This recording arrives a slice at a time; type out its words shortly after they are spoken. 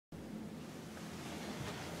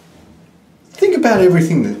about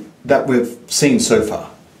everything that we've seen so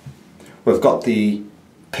far. We've got the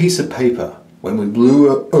piece of paper. When we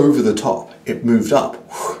blew over the top, it moved up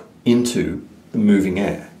into the moving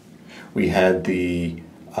air. We had the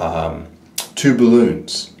two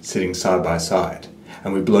balloons sitting side by side,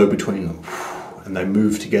 and we blow between them, and they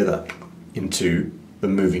move together into the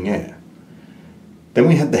moving air. Then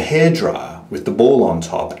we had the hairdryer with the ball on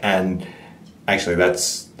top, and actually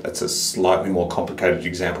that's a slightly more complicated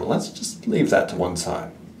example. Let's just leave that to one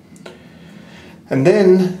side. And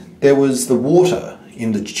then there was the water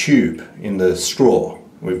in the tube, in the straw.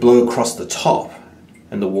 We blew across the top,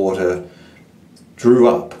 and the water drew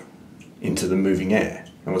up into the moving air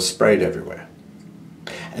and was sprayed everywhere.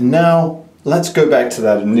 And now let's go back to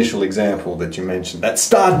that initial example that you mentioned that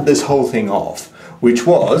started this whole thing off, which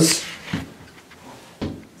was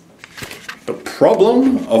the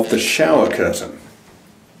problem of the shower curtain.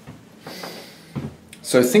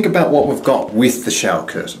 So think about what we've got with the shower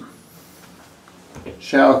curtain.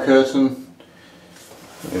 Shower curtain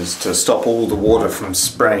is to stop all the water from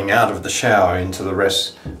spraying out of the shower into the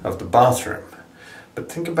rest of the bathroom.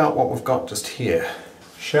 But think about what we've got just here.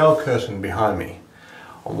 Shower curtain behind me.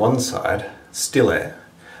 On one side, still air.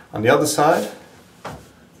 On the other side,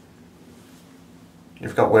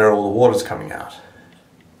 you've got where all the water's coming out.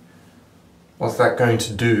 What's that going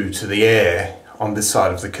to do to the air on this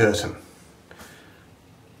side of the curtain?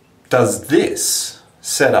 Does this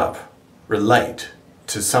setup relate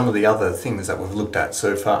to some of the other things that we've looked at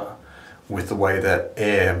so far, with the way that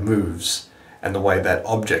air moves and the way that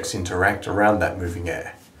objects interact around that moving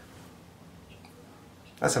air?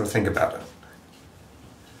 Let's have a think about it.